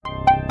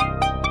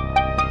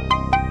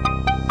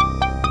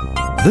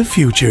The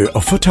future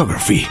of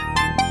photography.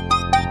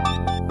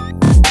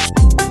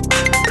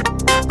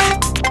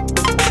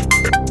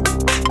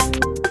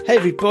 Hey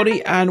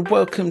everybody, and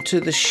welcome to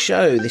the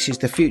show. This is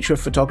The Future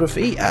of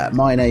Photography.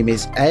 My name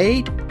is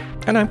Aid.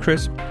 And I'm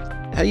Chris.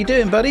 How you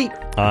doing, buddy?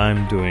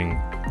 I'm doing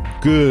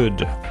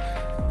good.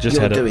 Just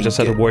had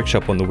a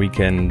workshop on the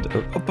weekend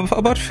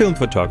about film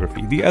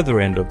photography, the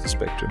other end of the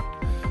spectrum.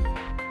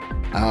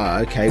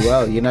 Okay.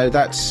 Well,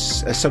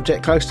 that's a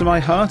subject close to my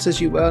heart, as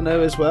you well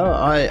know as well.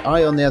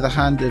 I on the other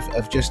hand,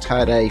 have just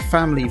had a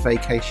family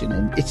vacation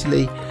in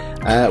Italy,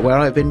 where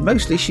I've been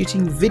mostly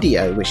shooting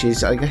video, which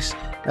is, I guess,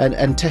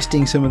 and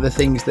testing some of the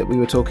things that we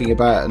were talking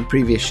about in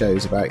previous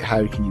shows about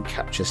how can you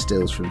capture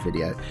stills from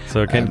video.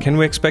 So can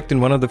we expect in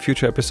one of the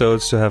future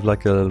episodes to have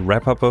like a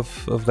wrap-up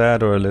of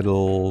that, or a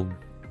little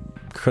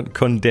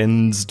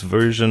condensed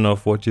version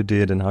of what you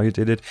did and how you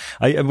did it?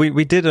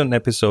 We did an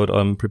episode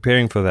on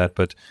preparing for that,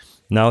 but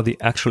now the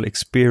actual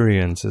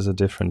experience is a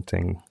different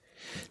thing.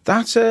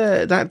 That's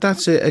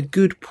a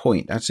good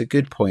point. That's a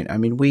good point. I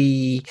mean,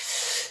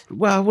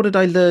 what did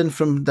I learn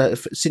from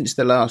since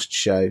the last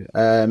show?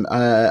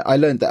 I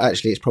learned that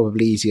actually it's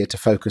probably easier to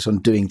focus on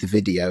doing the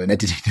video and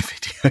editing the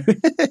video.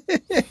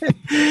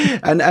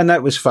 and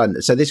that was fun.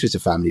 So this was a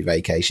family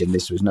vacation.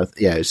 This was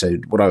nothing, so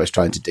what I was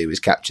trying to do was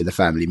capture the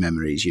family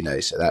memories,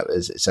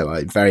 so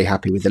I'm very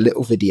happy with the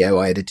little video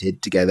I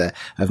edited together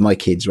of my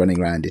kids running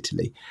around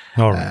Italy.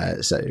 All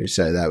right. So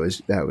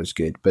that was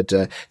good. But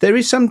there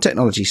is some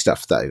technology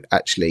stuff though,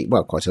 actually,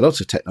 quite a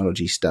lot of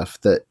technology stuff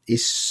that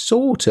is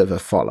sort of a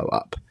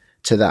follow-up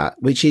to that,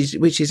 which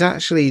is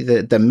actually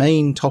the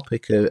main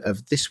topic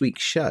of this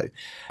week's show.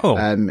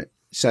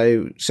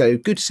 So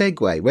good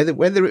segue,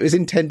 whether it was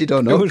intended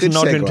or not. It was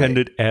not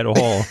intended at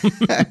all.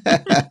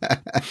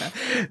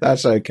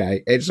 That's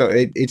okay.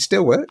 It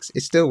still works.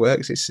 It still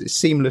works. It's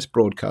seamless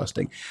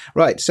broadcasting.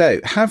 Right. So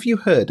have you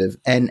heard of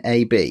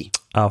NAB?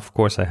 Of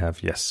course I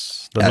have.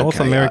 Yes. The North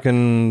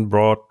American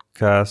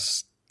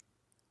Broadcast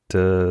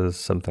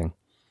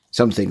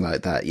something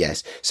like that.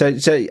 Yes. So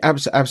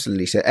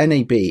absolutely. So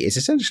NAB is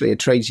essentially a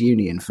trades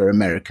union for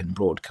American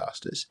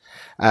broadcasters,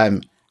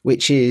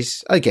 which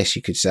is, I guess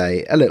you could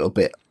say, a little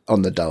bit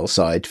on the dull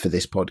side for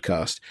this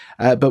podcast.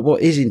 But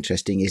what is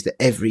interesting is that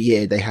every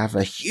year they have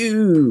a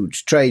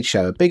huge trade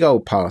show, a big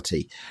old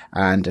party.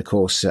 And of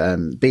course,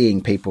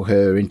 being people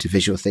who are into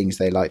visual things,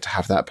 they like to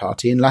have that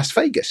party in Las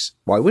Vegas.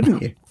 Why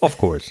wouldn't you? Of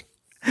course.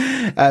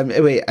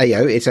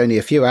 It's only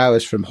a few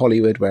hours from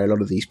Hollywood, where a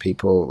lot of these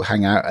people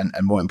hang out, and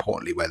more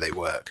importantly, where they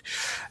work.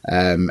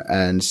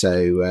 And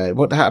so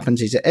what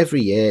happens is that every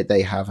year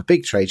they have a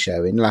big trade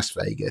show in Las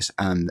Vegas,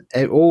 and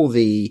all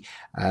the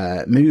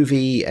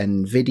movie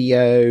and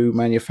video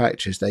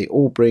manufacturers, they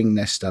all bring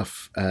their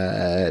stuff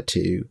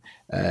to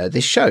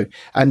this show.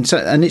 And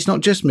it's not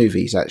just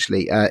movies,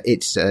 actually.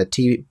 It's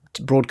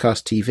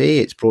broadcast TV,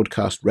 it's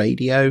broadcast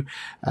radio,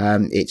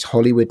 it's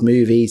Hollywood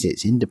movies,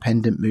 it's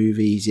independent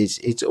movies,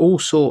 it's all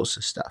sorts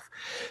of stuff.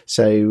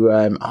 So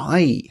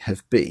I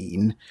have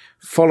been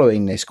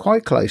following this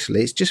quite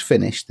closely. It's just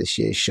finished this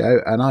year's show,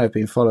 and I have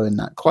been following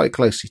that quite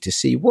closely to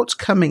see what's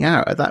coming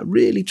out at that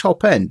really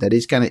top end that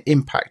is going to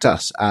impact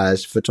us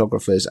as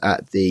photographers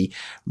at the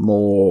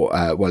more,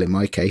 in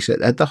my case,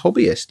 at the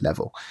hobbyist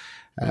level.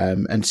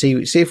 And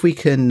see if we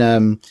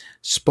can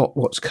spot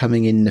what's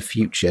coming in the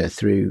future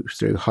through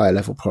higher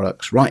level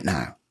products right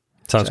now.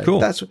 Sounds cool.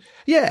 That's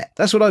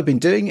what I've been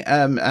doing.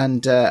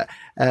 And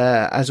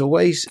as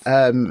always,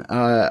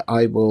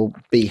 I will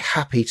be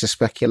happy to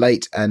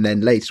speculate, and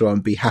then later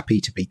on be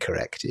happy to be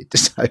corrected.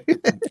 So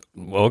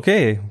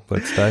okay,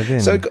 let's dive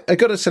in. So I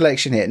got a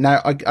selection here.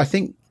 Now, I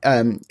think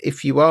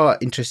if you are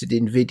interested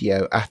in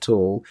video at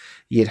all,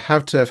 you'd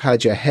have to have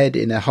had your head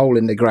in a hole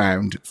in the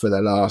ground for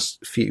the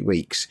last few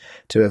weeks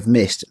to have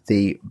missed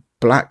the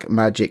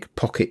Blackmagic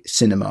Pocket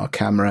Cinema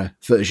Camera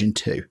version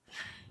 2.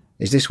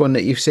 Is this one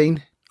that you've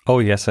seen? Oh,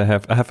 yes, I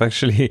have. I have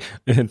actually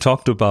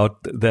talked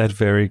about that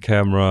very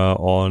camera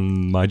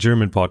on my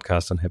German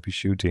podcast on Happy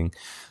Shooting.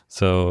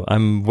 So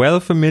I'm well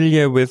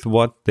familiar with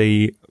what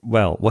they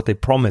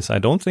promise. I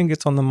don't think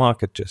it's on the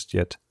market just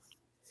yet.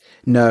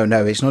 No,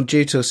 it's not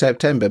due till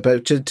September.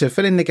 But to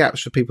fill in the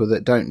gaps for people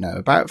that don't know,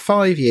 about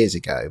 5 years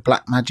ago,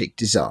 Blackmagic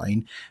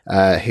Design,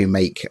 who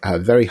make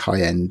very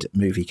high-end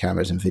movie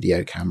cameras and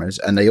video cameras,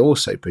 and they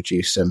also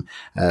produce some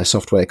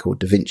software called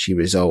DaVinci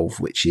Resolve,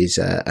 which is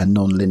a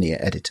non-linear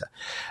editor.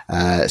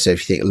 So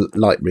if you think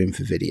Lightroom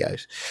for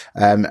videos,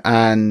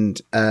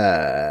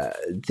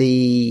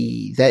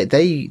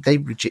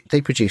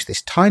 they produce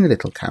this tiny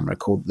little camera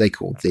called the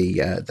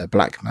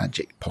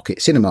Blackmagic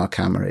Pocket Cinema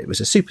camera. It was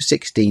a Super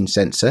 16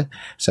 sensor.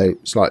 so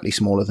slightly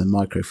smaller than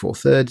Micro Four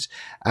Thirds,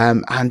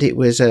 and it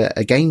was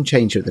a game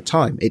changer at the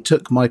time. It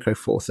took Micro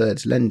Four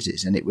Thirds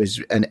lenses, and it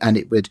was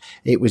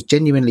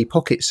genuinely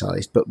pocket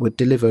sized, but would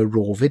deliver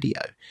raw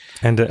video.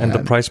 And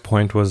the price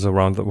point was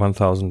around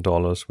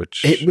 $1,000,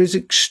 which it was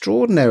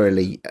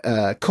extraordinarily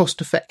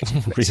cost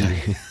effective.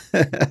 really.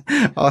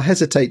 I'll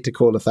hesitate to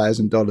call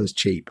 $1,000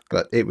 cheap,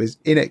 but it was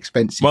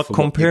inexpensive. Well,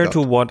 compared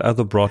to what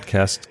other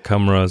broadcast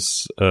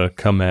cameras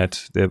come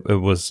at, it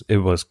was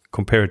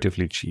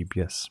comparatively cheap.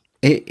 Yes,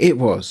 it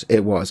was,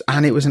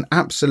 and it was an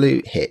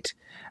absolute hit,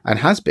 and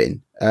has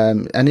been.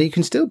 And you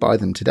can still buy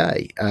them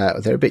today.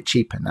 They're a bit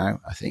cheaper now,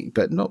 I think,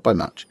 but not by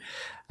much.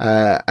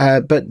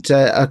 But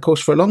of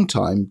course, for a long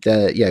time,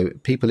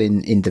 people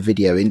in the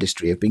video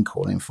industry have been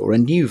calling for a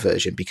new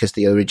version because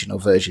the original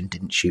version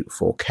didn't shoot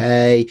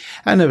 4K,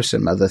 and there were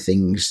some other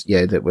things,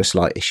 that were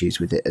slight issues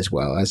with it as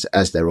well,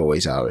 as there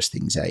always are as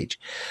things age.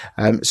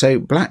 So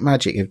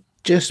Blackmagic have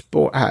just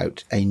brought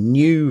out a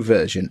new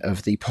version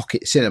of the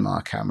Pocket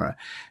Cinema camera.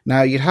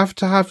 Now, you'd have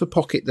to have a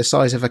pocket the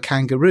size of a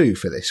kangaroo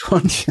for this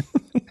one.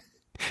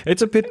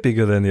 It's a bit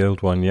bigger than the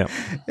old one, yeah.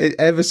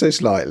 Ever so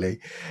slightly.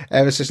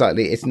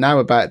 It's now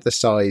about the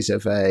size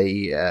of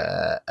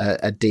a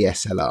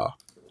DSLR.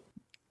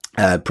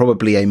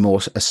 Probably a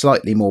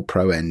slightly more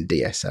pro-end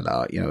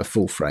DSLR, a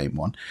full frame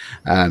one,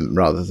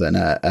 rather than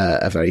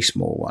a very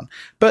small one.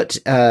 But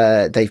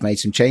they've made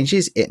some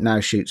changes. It now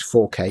shoots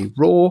 4K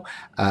RAW.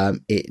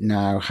 It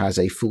now has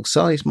a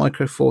full-size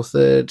Micro Four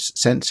Thirds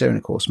sensor, and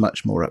of course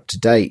much more up to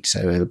date.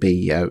 So it'll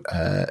be a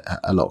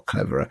lot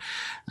cleverer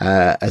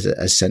as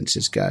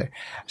sensors go.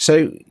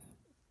 So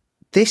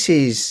this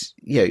is,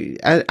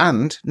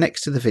 and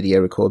next to the video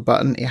record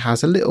button, it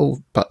has a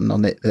little button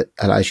on it that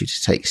allows you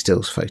to take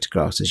stills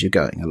photographs as you're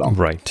going along.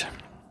 Right.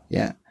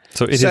 Yeah.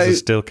 So it is a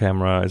still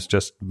camera. It's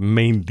just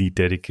mainly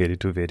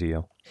dedicated to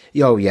video.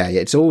 Oh, yeah.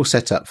 It's all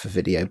set up for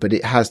video, but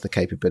it has the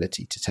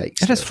capability to take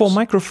stills. It has 4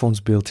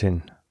 microphones built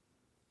in.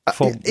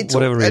 For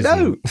whatever reason.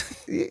 No.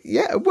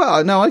 Yeah.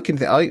 Well, no, I can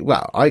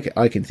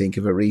think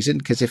of a reason,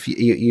 because if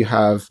you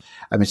have,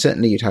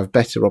 certainly you'd have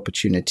better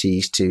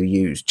opportunities to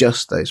use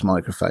just those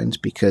microphones,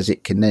 because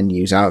it can then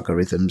use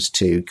algorithms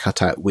to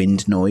cut out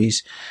wind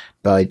noise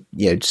by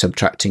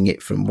subtracting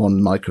it from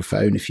one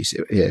microphone if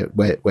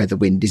where the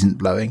wind isn't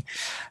blowing.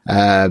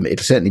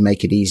 It'll certainly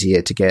make it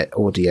easier to get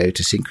audio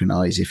to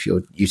synchronize if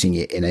you're using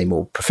it in a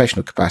more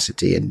professional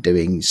capacity and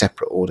doing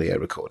separate audio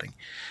recording.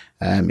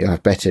 You'll have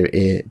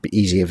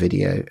easier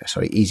audio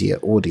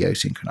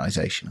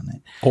synchronization on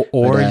it.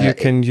 Or you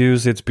can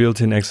use its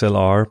built-in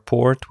XLR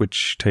port,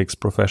 which takes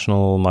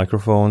professional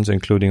microphones,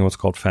 including what's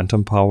called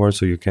phantom power.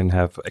 So you can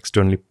have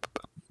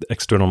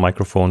external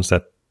microphones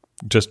that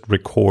just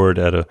record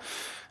at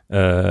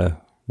a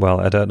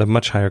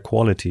much higher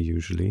quality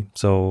usually.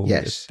 So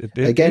yes,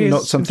 again,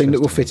 not something that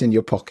will fit in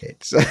your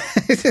pockets.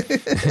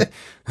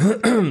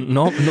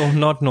 No,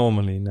 not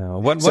normally.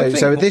 No.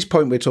 So at this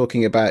point, we're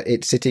talking about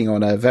it sitting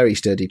on a very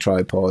sturdy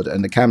tripod,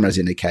 and the camera's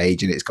in a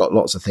cage, and it's got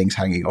lots of things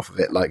hanging off of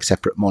it, like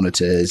separate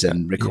monitors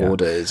and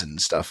recorders and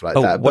stuff like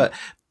that. But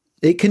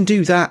it can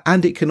do that,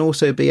 and it can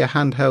also be a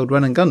handheld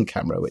run and gun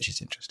camera, which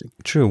is interesting.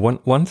 True.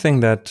 One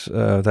thing that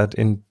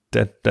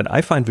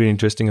I find really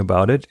interesting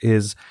about it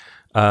is,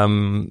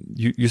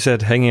 you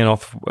said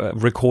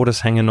recorders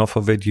hanging off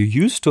of it. You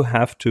used to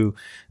have to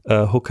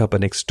hook up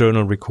an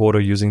external recorder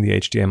using the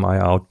HDMI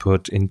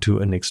output into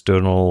an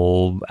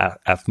external,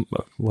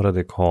 what are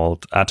they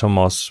called?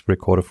 Atomos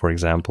recorder, for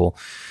example,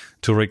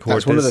 to record.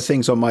 That's one of the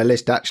things on my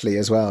list, actually,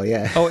 as well.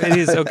 Yeah. Oh, it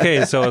is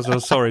okay. So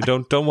sorry.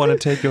 Don't want to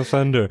take your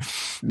thunder.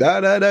 No.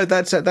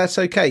 That's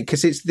okay,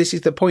 because this is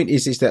the point.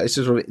 Is that it's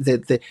sort of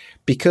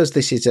because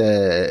this is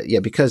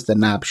because the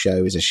NAB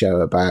show is a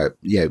show about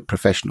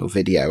professional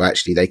video.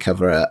 Actually, they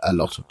cover a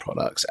lot of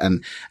products,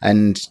 and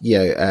as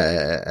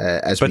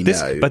we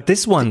know. But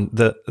this one,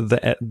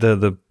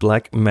 the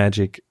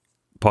Blackmagic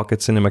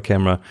Pocket Cinema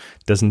camera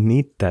doesn't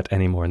need that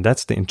anymore, and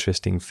that's the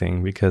interesting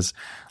thing, because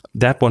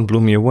that one blew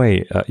me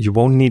away. You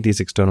won't need these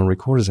external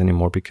recorders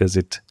anymore, because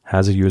it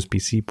has a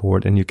USB-C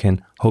port, and you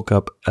can hook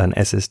up an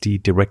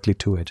SSD directly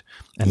to it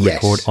and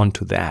record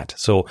onto that.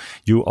 So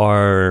you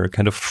are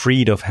kind of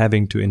freed of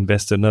having to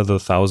invest another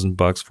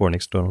 $1,000 for an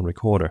external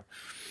recorder.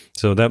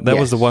 So that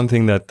was the one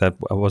thing that I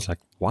was like,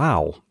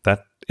 wow,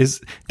 that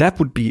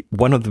would be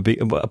one of the big,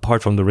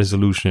 apart from the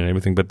resolution and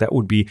everything, but that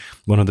would be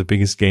one of the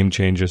biggest game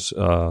changers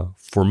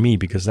for me,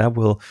 because that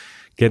will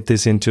get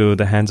this into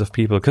the hands of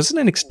people. Because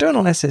an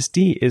external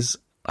SSD is,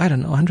 I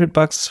don't know, $100,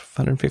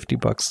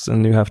 $150,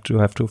 and you have to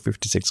have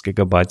 256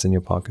 gigabytes in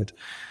your pocket.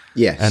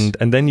 Yes. And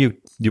then you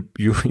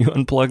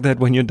unplug that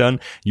when you're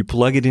done, you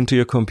plug it into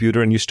your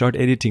computer, and you start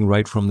editing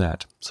right from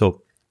that.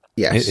 So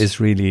it is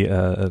really,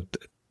 because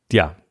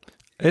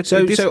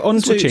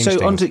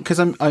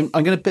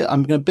I'm going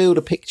to build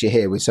a picture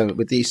here with some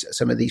of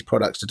these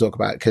products to talk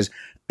about, because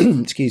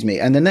excuse me,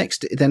 and the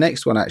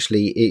next one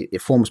actually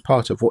it forms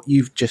part of what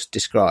you've just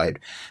described,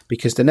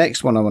 because the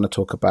next one I want to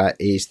talk about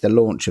is the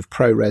launch of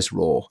ProRes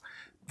RAW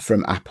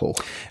from Apple.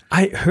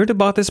 I heard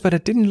about this, but I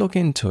didn't look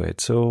into it,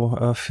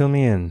 so fill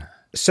me in.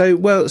 So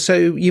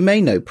you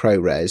may know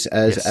ProRes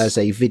Yes. as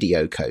a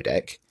video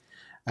codec.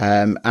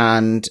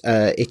 And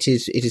it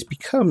has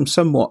become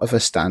somewhat of a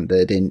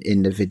standard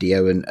in the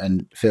video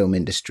and film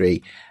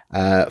industry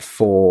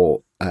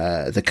for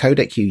the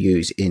codec you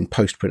use in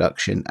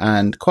post-production,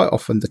 and quite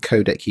often the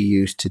codec you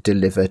use to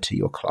deliver to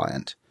your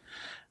client.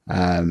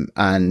 So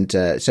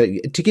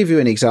to give you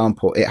an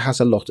example, it has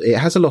a lot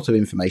of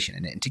information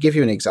in it. And to give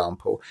you an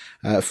example,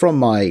 from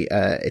my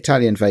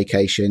Italian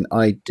vacation,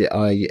 I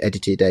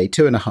edited a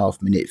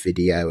 2.5 minute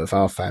video of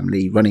our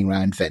family running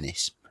around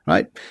Venice.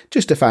 Right,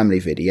 just a family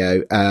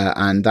video,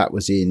 and that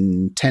was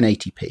in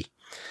 1080p.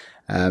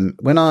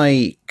 When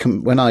I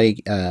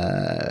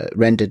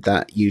rendered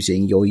that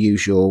using your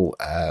usual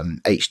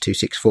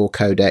H.264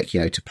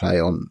 codec, to play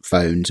on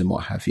phones and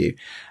what have you,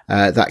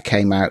 that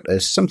came out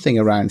as something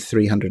around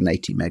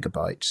 380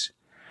 megabytes.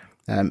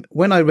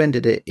 When I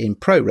rendered it in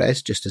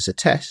ProRes, just as a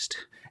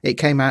test, it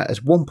came out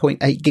as 1.8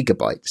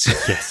 gigabytes.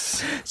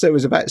 Yes. So it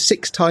was about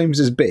 6 times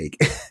as big.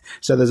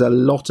 So there's a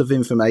lot of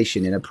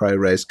information in a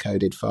ProRes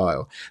coded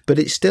file, but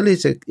it still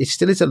is a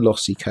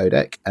lossy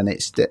codec, and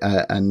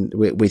and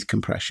with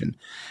compression.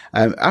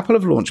 Apple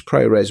have launched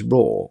ProRes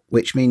RAW,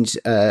 which means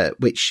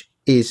which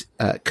is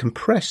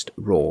compressed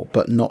RAW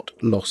but not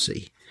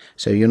lossy.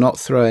 So you're not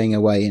throwing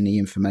away any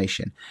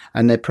information,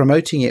 and they're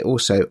promoting it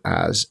also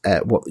as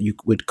what you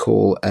would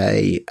call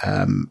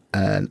an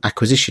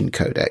acquisition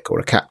codec or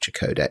a capture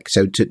codec.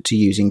 So to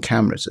use in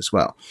cameras as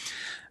well.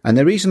 And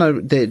the reason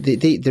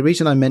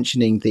I'm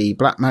mentioning the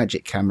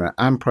Blackmagic camera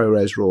and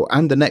ProRes RAW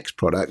and the next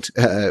product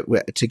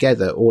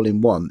together all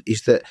in one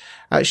is that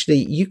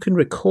actually you can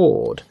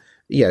record,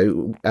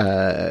 using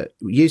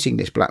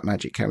this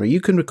Blackmagic camera,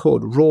 you can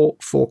record raw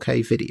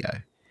 4K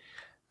video,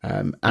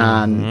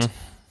 and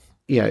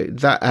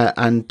that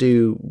and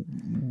do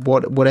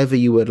whatever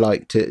you would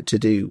like to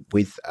do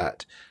with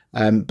that,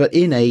 but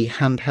in a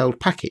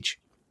handheld package.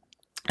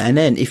 And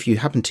then if you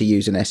happen to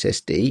use an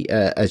SSD,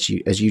 as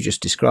you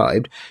just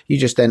described, you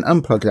just then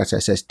unplug that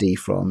SSD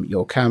from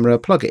your camera,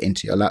 plug it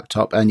into your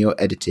laptop, and you're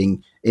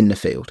editing in the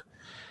field.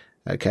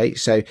 Okay,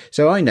 so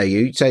I know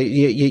you. So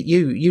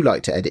you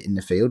like to edit in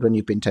the field when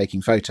you've been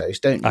taking photos,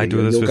 don't you? I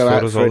do this You'll with go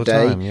photos out for all a the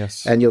day, time,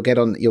 yes. And you'll get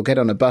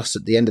on a bus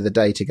at the end of the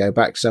day to go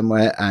back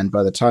somewhere, and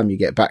by the time you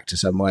get back to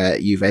somewhere,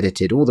 you've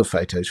edited all the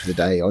photos for the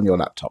day on your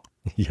laptop.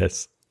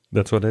 Yes.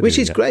 That's what I do. Which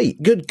is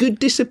great. Good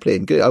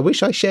discipline. Good. I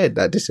wish I shared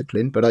that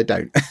discipline, but I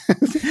don't.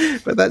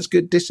 But that's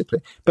good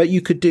discipline. But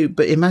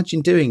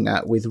imagine doing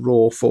that with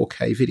raw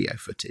 4K video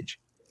footage.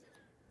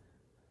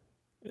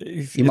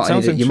 You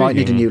might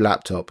need a new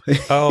laptop.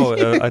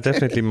 I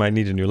definitely might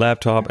need a new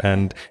laptop.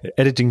 And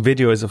editing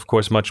video is, of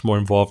course, much more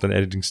involved than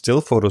editing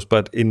still photos.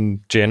 But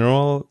in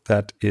general,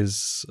 that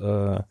has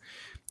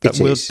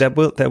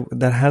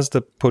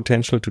the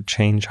potential to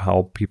change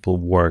how people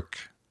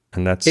work.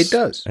 And that's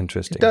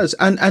interesting. It does,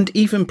 and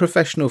even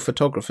professional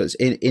photographers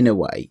in a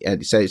way.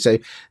 And so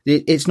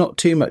it's not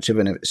too much of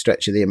a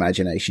stretch of the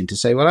imagination to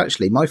say, well,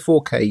 actually, my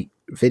 4K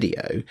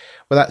video,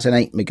 well, that's an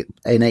 8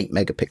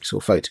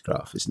 megapixel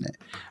photograph, isn't it?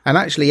 And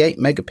actually, 8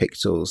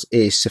 megapixels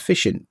is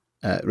sufficient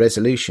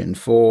resolution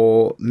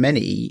for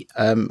many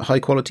high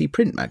quality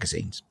print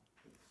magazines,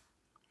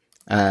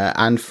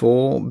 and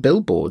for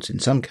billboards in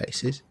some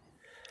cases.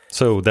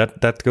 So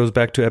that goes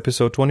back to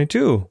episode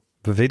 22,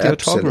 the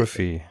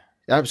videography.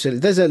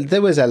 Absolutely.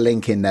 There was a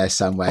link in there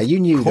somewhere. You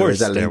knew there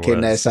was a link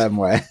in there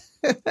somewhere.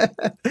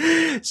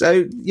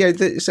 So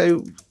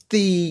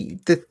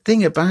the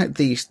thing about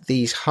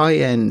these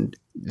high-end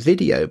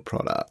video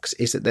products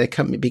is that they're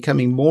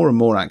becoming more and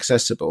more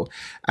accessible.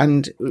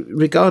 And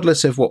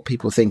regardless of what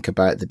people think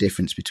about the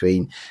difference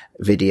between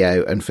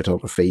video and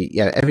photography,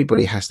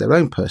 everybody has their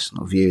own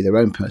personal view, their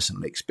own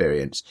personal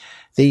experience.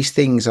 These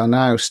things are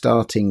now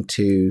starting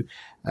to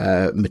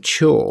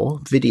mature.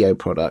 Video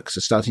products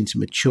are starting to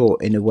mature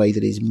in a way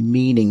that is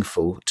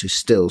meaningful to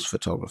stills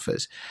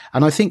photographers.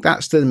 And I think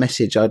that's the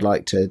message I'd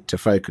like to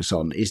focus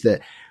on, is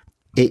that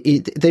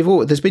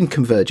there's been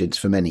convergence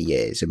for many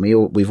years, and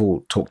we've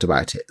all talked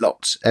about it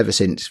lots ever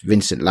since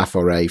Vincent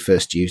Laforet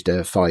first used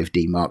a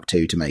 5D Mark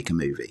II to make a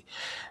movie,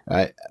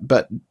 right?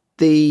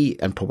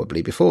 And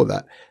probably before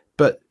that,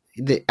 but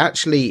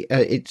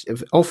it's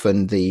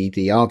often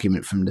the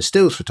argument from the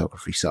stills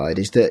photography side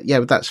is that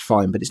that's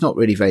fine, but it's not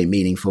really very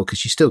meaningful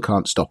because you still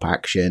can't stop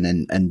action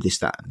and this,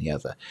 that, and the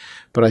other.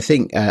 But I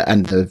think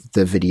and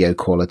the video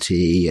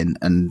quality and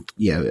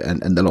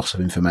the loss of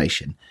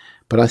information.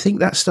 But I think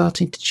that's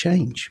starting to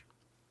change.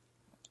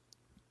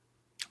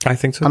 I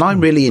think so, and too. I'm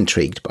really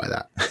intrigued by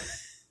that.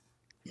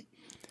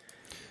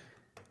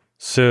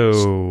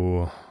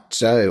 So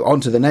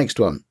on to the next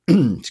one.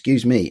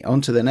 Excuse me.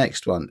 On to the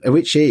next one,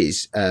 which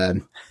is,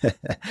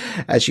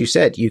 as you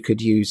said, you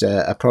could use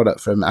a product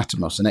from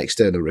Atomos, an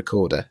external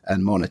recorder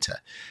and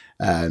monitor.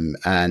 At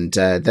NAB,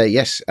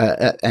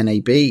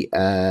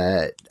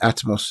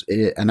 Atomos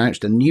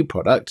announced a new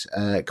product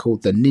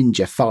called the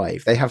Ninja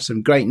 5. They have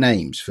some great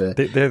names for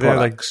they're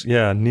products.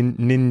 like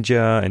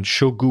Ninja and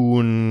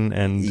Shogun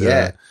and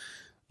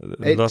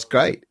it's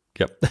great.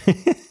 Yep.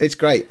 It's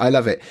great. I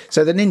love it.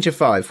 So the Ninja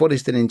 5, what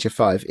is the Ninja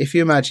 5? If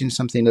you imagine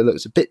something that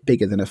looks a bit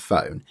bigger than a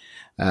phone,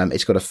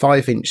 it's got a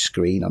 5-inch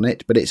screen on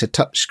it, but it's a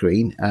touch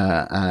screen,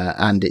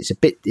 and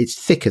it's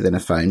thicker than a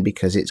phone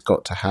because it's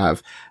got to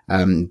have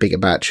bigger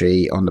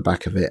battery on the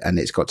back of it, and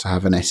it's got to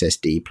have an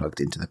SSD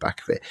plugged into the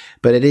back of it.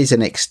 But it is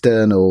an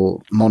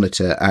external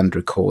monitor and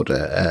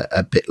recorder,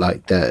 a bit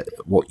like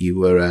what you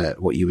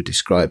were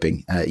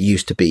describing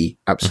used to be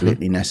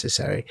absolutely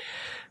necessary.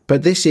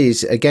 But this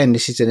is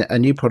a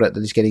new product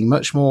that is getting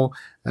much more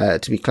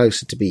to be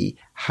closer to be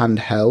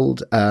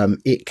handheld.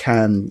 It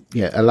can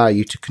allow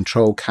you to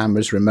control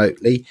cameras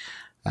remotely,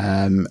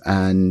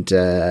 and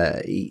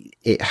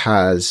it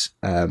has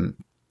a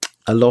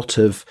lot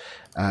of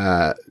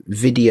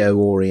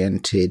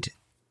video-oriented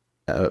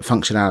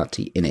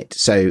functionality in it.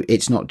 So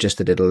it's not just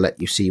that it'll let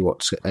you see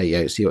what's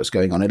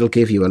going on. It'll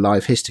give you a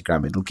live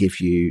histogram. It'll give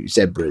you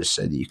zebras,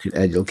 so that you can.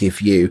 It'll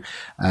give you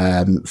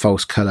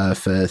false color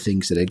for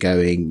things that are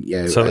going.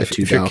 So if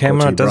your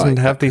camera doesn't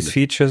have these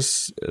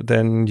features,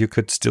 then you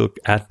could still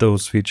add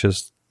those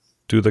features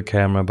to the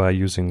camera by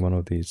using one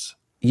of these.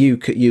 You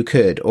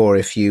could, or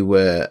if you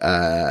were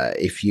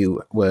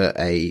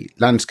a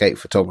landscape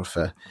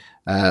photographer.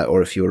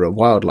 Or if you were a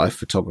wildlife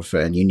photographer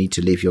and you need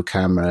to leave your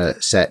camera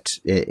set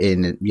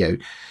in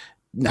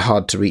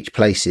hard to reach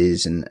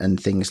places and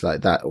things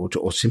like that,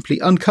 or simply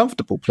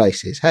uncomfortable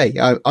places. Hey,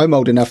 I'm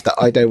old enough that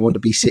I don't want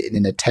to be sitting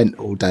in a tent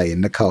all day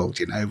in the cold,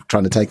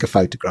 trying to take a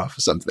photograph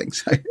or something.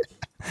 So,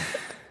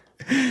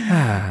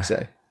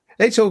 so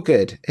it's all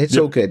good. It's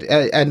all good.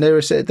 And there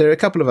are a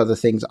couple of other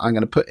things I'm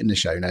going to put in the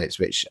show notes,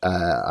 which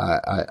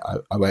I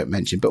won't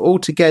mention. But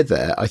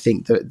altogether, I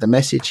think that the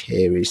message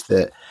here is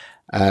that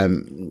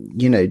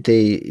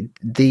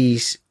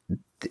these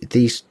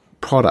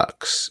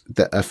products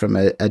that are from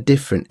a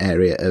different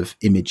area of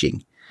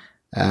imaging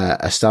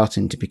are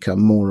starting to become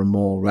more and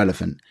more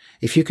relevant.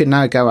 If you can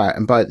now go out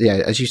and buy,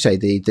 as you say,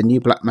 the new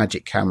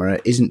Blackmagic camera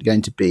isn't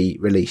going to be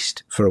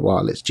released for a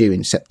while. It's due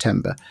in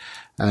September,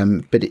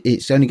 but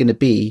it's only going to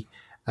be,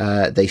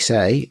 they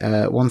say,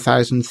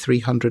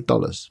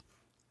 $1,300.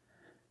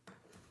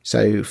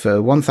 So for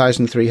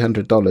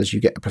 $1,300, you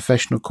get a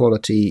professional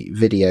quality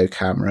video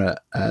camera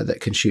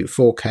that can shoot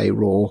 4K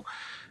RAW,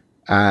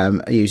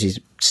 uses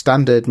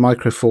standard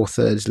micro Four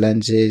Thirds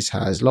lenses,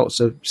 has lots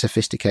of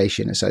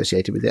sophistication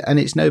associated with it, and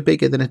it's no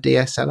bigger than a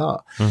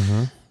DSLR.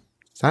 Mm-hmm.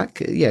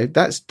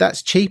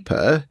 That's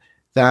cheaper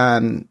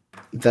than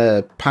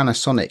the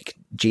Panasonic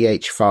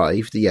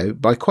GH5.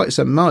 By quite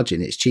some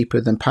margin, it's cheaper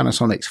than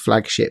Panasonic's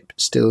flagship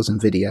stills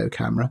and video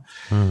camera.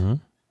 Mm-hmm.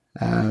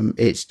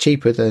 It's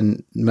cheaper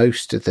than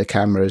most of the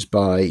cameras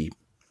by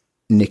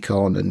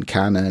Nikon and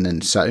Canon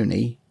and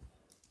Sony,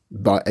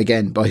 by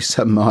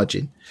some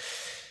margin.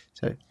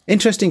 So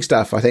interesting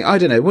stuff, I think. I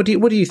don't know. What do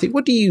you think?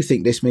 What do you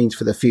think this means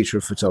for the future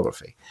of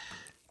photography?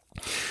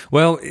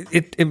 Well,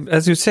 it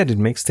as you said, it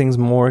makes things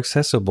more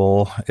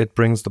accessible. It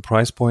brings the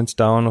price points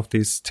down of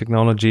these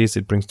technologies.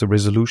 It brings the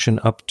resolution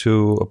up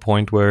to a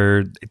point where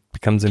it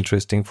becomes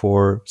interesting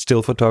for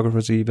still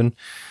photographers even.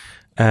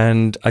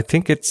 And I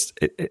think it's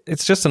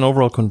just an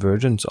overall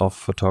convergence of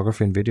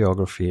photography and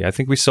videography. I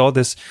think we saw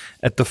this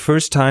at the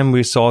first time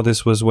we saw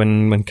this was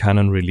when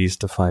Canon released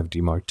the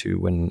 5D Mark II,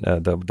 when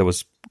there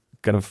was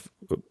kind of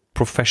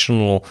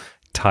professional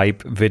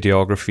type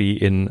videography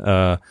in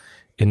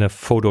a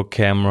photo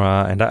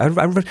camera. And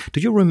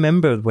do you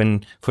remember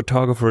when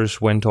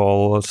photographers went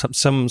all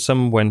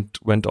some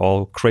went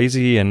all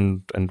crazy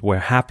and were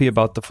happy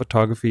about the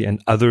photography,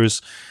 and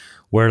others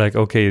were like,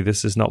 okay,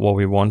 this is not what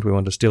we want. We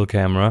want a still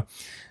camera.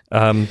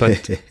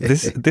 But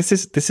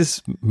this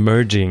is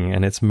merging,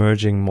 and it's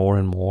merging more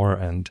and more.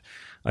 And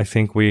I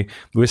think we're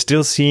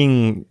still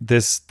seeing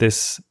this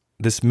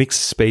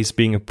mixed space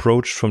being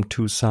approached from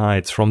two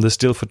sides, from the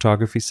still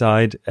photography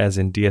side, as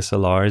in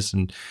DSLRs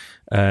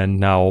and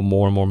now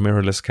more and more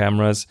mirrorless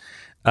cameras,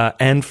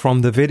 and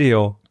from the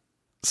video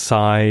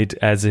side,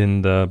 as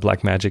in the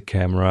Blackmagic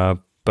camera,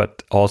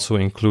 but also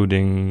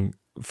including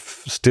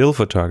still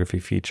photography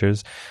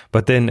features,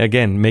 but then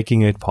again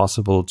making it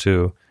possible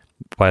to,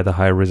 by the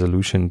high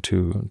resolution,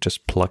 to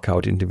just pluck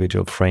out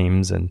individual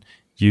frames and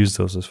use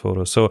those as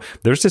photos. So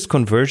there's this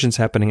convergence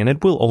happening, and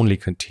it will only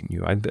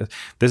continue.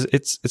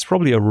 It's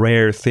probably a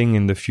rare thing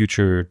in the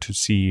future to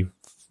see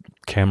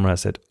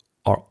cameras that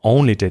are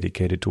only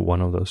dedicated to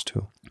one of those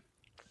two.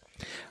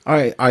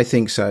 I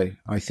think so.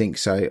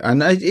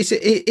 And it's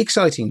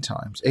exciting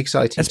times.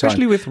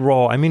 Especially with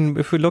RAW. I mean,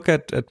 if we look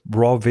at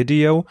RAW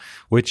video,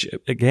 which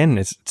again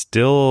is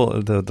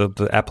still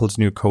the Apple's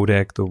new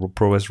codec, the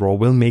ProRes RAW,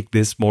 will make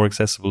this more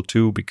accessible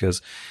too,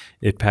 because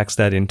it packs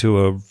that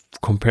into a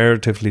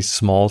comparatively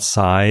small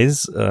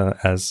size,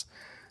 as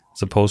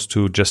opposed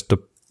to just the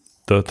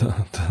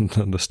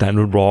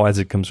standard RAW as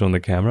it comes from the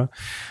camera.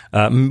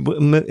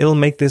 It'll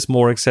make this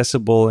more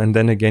accessible, and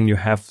then again you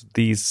have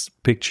these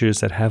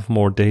pictures that have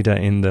more data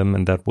in them,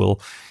 and that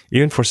will,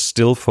 even for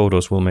still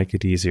photos, will make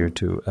it easier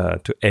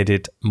to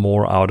edit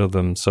more out of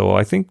them. So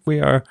I think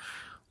we're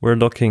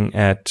looking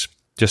at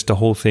just the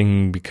whole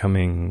thing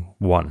becoming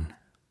one.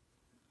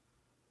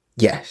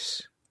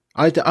 Yes.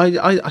 I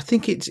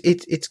think it's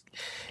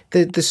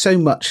there's so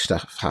much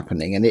stuff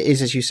happening, and it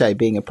is, as you say,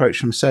 being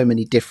approached from so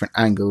many different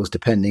angles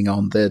depending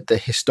on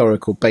the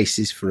historical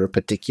basis for a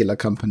particular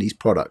company's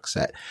product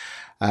set.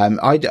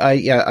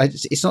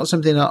 It's not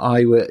something that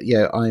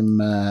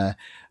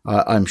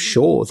I'm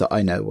sure that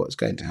I know what's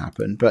going to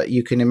happen, but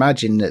you can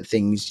imagine that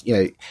things,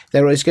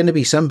 there is going to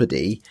be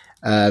somebody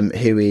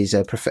who is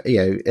a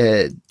professional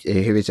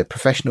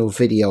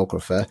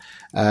videographer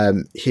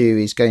who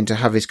is going to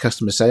have his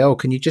customers say, "Oh,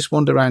 can you just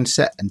wander around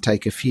set and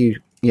take a few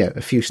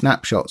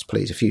snapshots,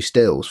 please, a few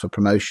stills for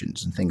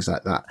promotions and things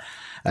like that,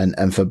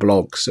 and for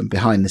blogs and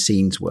behind the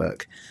scenes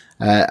work."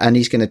 And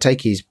he's going to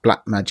take his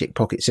Blackmagic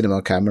Pocket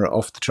Cinema camera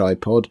off the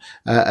tripod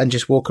and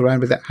just walk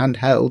around with it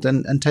handheld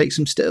and take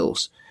some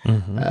stills.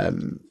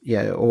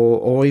 Mm-hmm.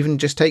 Or even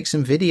just take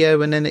some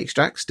video and then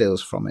extract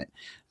stills from it.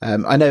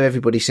 I know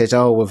everybody says,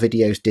 "Oh, well,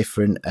 video's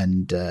different,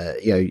 and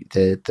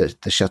the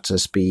shutter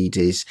speed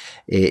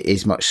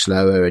is much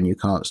slower, and you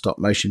can't stop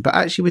motion." But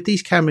actually, with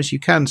these cameras, you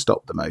can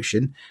stop the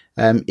motion.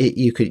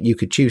 You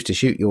could choose to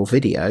shoot your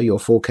video, your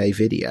 4K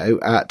video,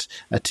 at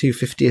a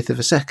 2/50th of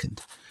a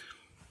second.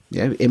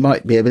 It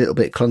might be a little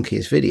bit clunky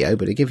as video,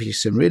 but it gives you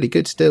some really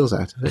good stills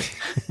out of it.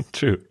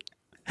 True.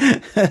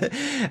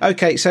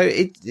 Okay, so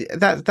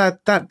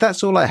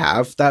that's all I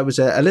have. That was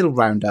a little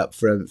roundup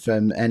from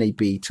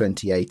NAB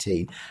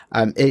 2018.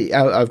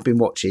 I've been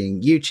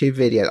watching YouTube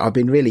videos. I've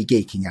been really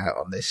geeking out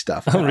on this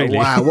stuff. Oh, really?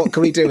 Wow, what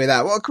can we do with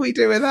that? What can we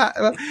do with that?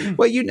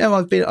 Well,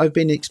 I've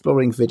been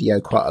exploring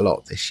video quite a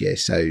lot this year.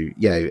 So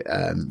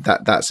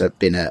that's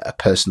been a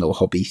personal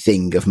hobby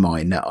thing of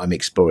mine that I'm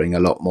exploring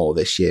a lot more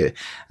this year.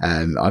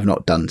 I've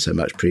not done so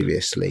much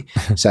previously,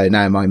 so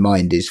now my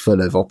mind is full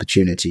of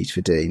opportunities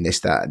for doing this,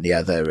 that, and the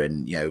other.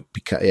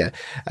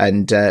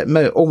 And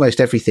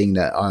almost everything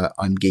that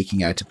I'm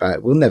geeking out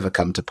about will never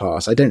come to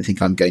pass. I don't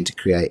think I'm going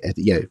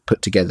to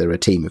put together a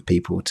team of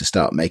people to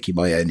start making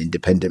my own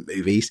independent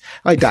movies.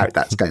 I doubt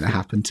that's going to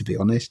happen, to be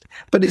honest.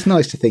 But it's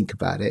nice to think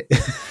about it.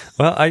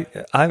 Well,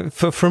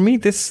 for me,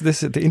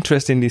 the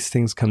interest in these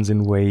things comes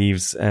in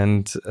waves,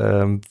 and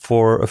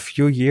for a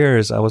few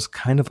years I was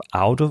kind of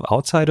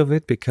outside of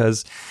it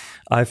because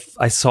I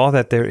saw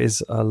that there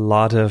is a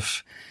lot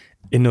of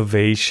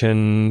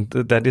innovation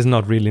that is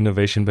not really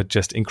innovation, but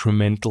just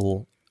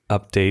incremental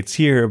updates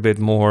here,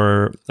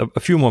 a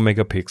few more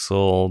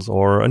megapixels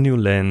or a new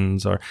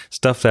lens or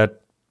stuff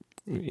that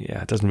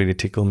it doesn't really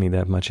tickle me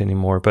that much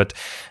anymore. But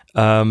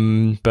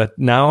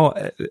now,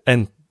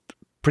 and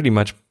pretty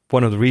much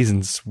one of the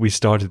reasons we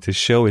started this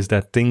show is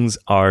that things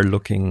are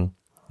looking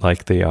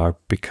like they are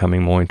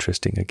becoming more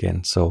interesting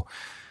again. So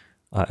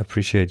I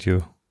appreciate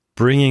you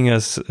bringing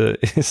us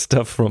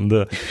stuff from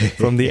the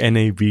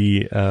NAB.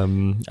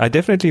 I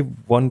definitely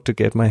want to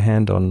get my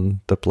hand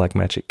on the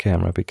Blackmagic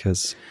camera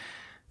because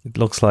it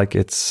looks like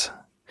it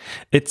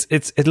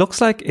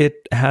looks like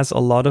it has a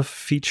lot of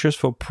features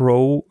for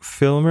pro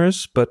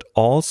filmers, but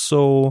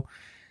also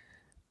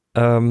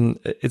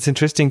it's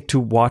interesting to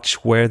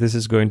watch where this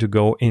is going to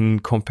go in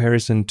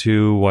comparison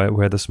to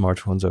where the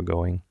smartphones are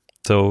going.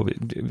 So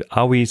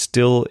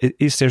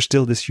is there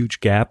still this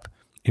huge gap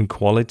in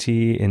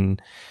quality, in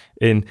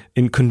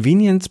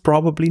convenience?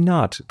 Probably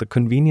not. The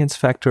convenience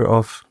factor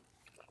of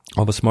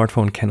a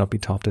smartphone cannot be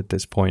topped at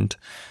this point.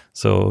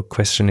 So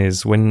question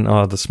is, when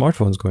are the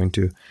smartphones going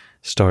to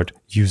start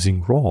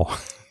using RAW?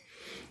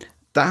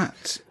 They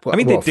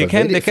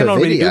can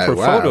already do for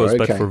photos, okay.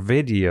 But for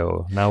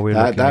video, now we're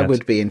looking at...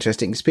 would be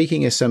interesting.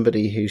 Speaking as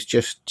somebody who's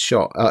just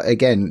shot,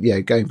 again,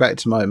 going back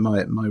to my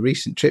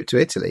recent trip to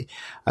Italy,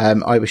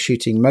 I was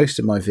shooting most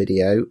of my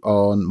video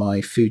on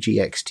my Fuji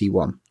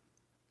X-T1.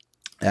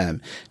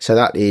 So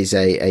that is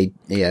a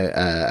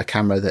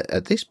camera that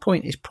at this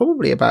point is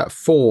probably about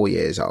 4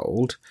 years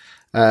old,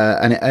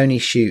 and it only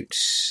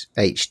shoots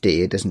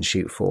HD. It doesn't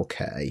shoot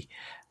 4K,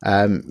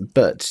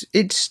 but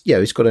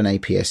it's got an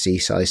APS-C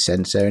size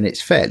sensor and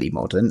it's fairly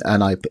modern.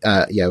 And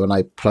when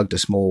I plugged a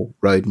small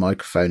Rode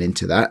microphone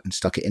into that and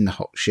stuck it in the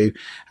hot shoe,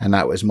 and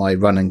that was my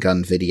run and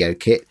gun video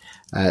kit.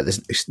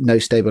 There's no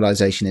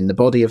stabilization in the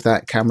body of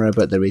that camera,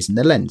 but there is in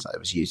the lens I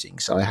was using.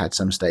 So I had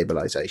some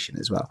stabilization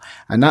as well.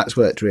 And that's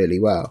worked really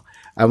well.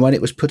 And when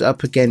it was put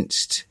up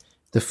against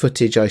the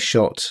footage I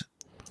shot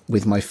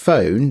with my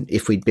phone,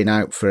 if we'd been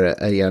out for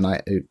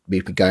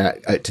we could go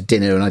out to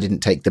dinner and I didn't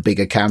take the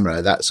bigger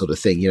camera, that sort of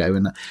thing,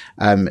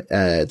 and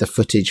the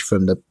footage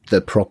from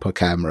the proper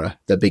camera,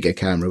 the bigger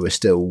camera, was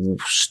still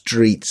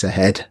streets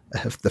ahead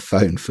of the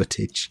phone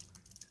footage.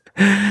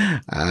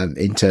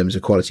 In terms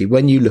of quality,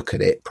 when you look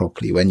at it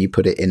properly, when you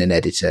put it in an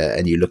editor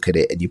and you look at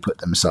it and you put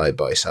them side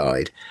by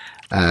side,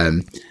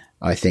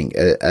 I think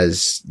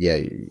as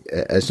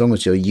long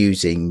as you're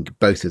using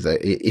both of those,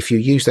 if you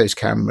use those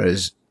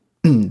cameras,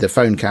 the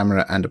phone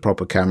camera and a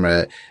proper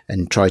camera,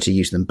 and try to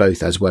use them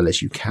both as well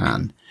as you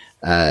can,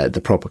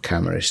 the proper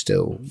camera is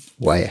still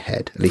way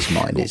ahead. At least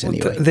mine is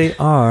anyway. They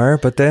are,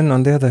 but then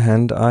on the other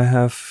hand, I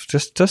have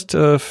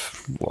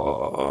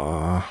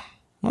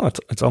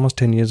it's almost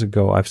 10 years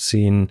ago. I've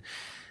seen,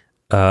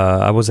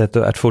 I was at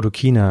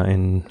Photokina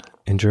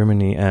in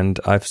Germany, and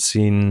I've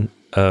seen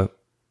a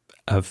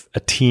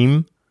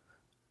team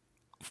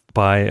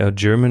by a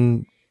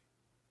German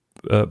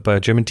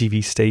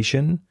TV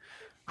station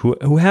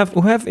who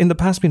have in the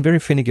past been very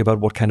finicky about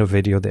what kind of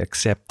video they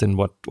accept and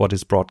what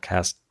is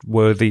broadcast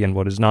worthy and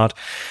what is not.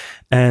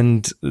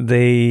 And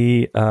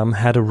they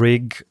had a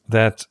rig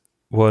that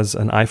was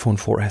an iPhone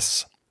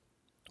 4S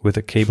with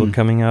a cable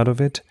coming out of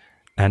it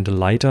and a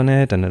light on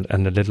it and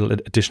a little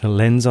additional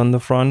lens on the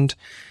front.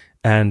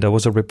 And there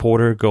was a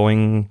reporter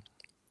going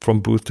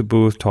from booth to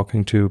booth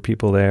talking to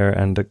people there,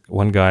 and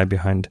one guy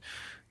behind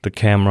the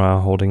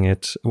camera holding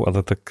it, well,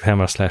 the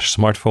camera /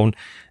 smartphone.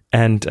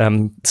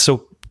 And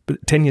so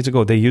 10 years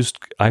ago, they used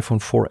iPhone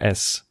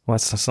 4S. Well,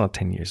 that's not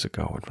 10 years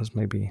ago. It was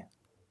maybe,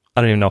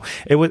 I don't even know.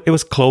 It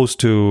was close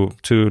to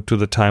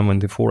the time when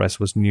the 4S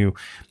was new.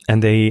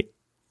 And they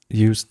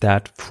used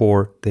that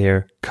for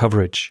their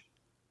coverage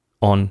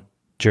on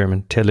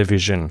German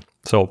television.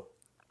 So,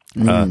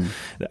 and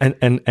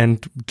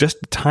just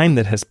the time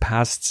that has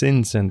passed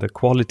since and the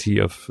quality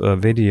of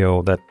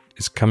video that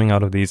is coming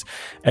out of these,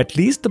 at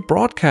least the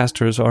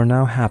broadcasters are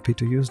now happy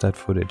to use that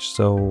footage.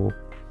 So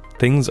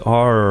things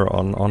are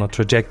on a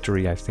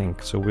trajectory, I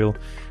think. So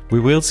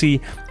we will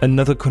see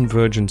another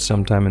convergence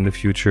sometime in the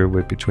future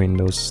between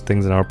those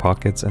things in our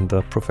pockets and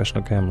the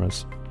professional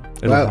cameras.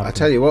 Well, I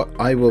tell you what,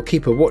 I will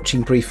keep a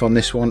watching brief on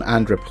this one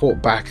and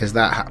report back as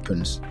that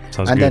happens.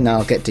 Sounds and good. Then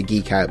I'll get to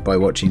geek out by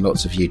watching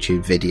lots of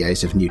YouTube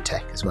videos of new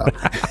tech as well.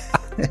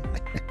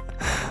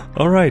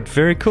 All right,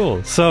 very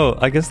cool. So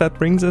I guess that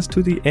brings us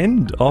to the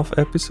end of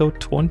episode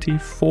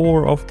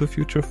 24 of The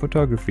Future of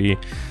Photography.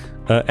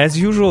 As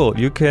usual,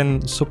 you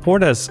can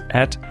support us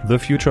at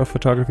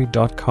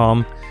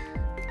thefutureofphotography.com.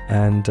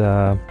 And,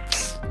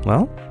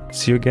 well,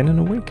 see you again in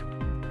a week.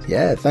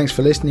 Yeah, thanks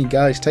for listening,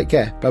 guys. Take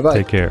care. Bye-bye.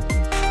 Take care.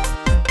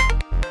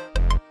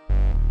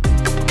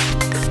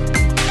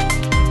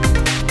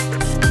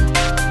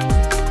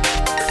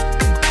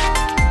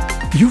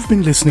 You've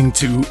been listening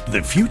to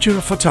The Future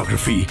of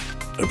Photography,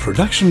 a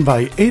production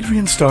by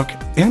Adrian Stock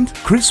and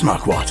Chris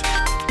Marquardt.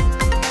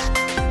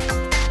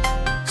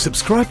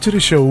 Subscribe to the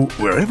show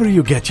wherever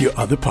you get your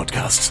other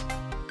podcasts.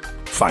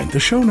 Find the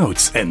show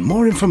notes and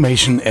more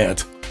information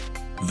at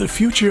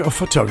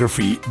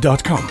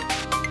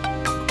thefutureofphotography.com.